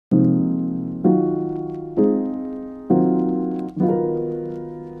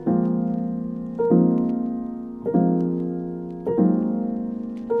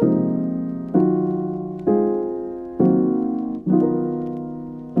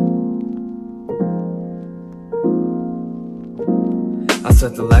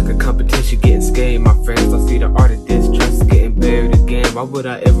such a lack of competition, getting scared. My friends, I see the art of this, trust getting buried again. Why would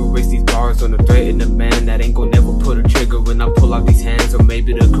I ever raise these bars on a threat in a man that ain't gon' never pull the trigger when I pull out these hands? Or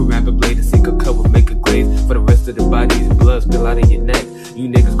maybe the karambit blade to sink a cup will make a glaze. For the rest of the body is blood spill out of your neck. You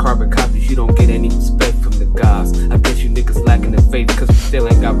niggas carbon copies, you don't get any respect from the gods. I guess you niggas lacking in faith, cause we still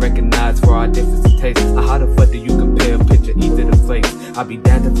ain't got recognized for our difference in taste. How the fuck do you compare a picture eat to the flakes? I'll be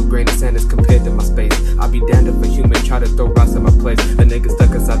damned if a grain of sand is compared to my space. I'll be damned if a human try to throw rocks in my place. A nigga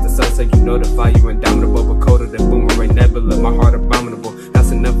stuck inside the sun, so you know the fire indomitable, but colder than boomerang nebula. My heart abominable,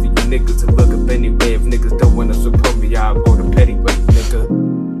 that's enough for you niggas to look up anyway. If niggas don't wanna support me, I'll go the petty way,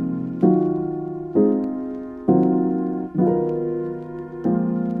 nigga.